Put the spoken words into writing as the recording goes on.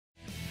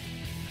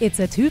It's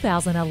a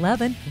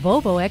 2011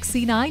 Volvo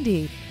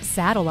XC90.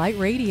 Satellite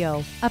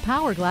radio, a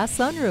power glass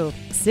sunroof,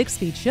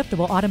 6-speed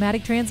shiftable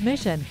automatic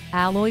transmission,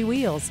 alloy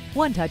wheels,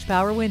 one-touch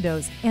power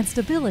windows, and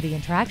stability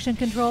and traction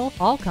control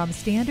all come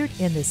standard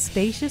in this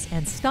spacious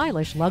and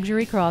stylish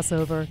luxury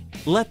crossover.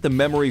 Let the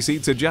memory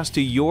seats adjust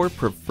to your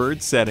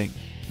preferred setting.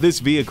 This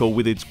vehicle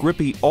with its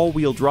grippy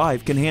all-wheel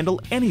drive can handle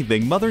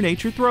anything Mother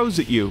Nature throws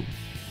at you.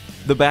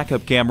 The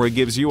backup camera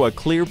gives you a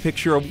clear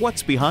picture of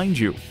what's behind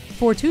you.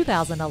 For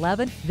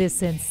 2011, this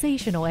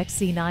sensational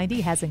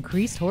XC90 has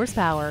increased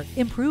horsepower,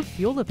 improved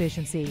fuel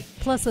efficiency,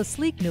 plus a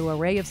sleek new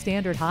array of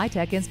standard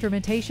high-tech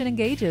instrumentation and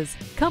gauges.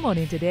 Come on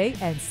in today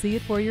and see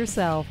it for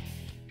yourself.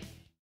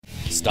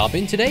 Stop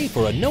in today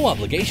for a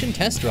no-obligation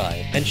test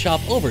drive and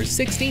shop over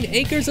 16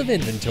 acres of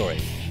inventory.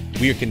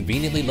 We are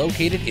conveniently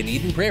located in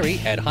Eden Prairie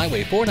at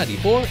Highway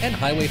 494 and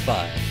Highway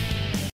 5.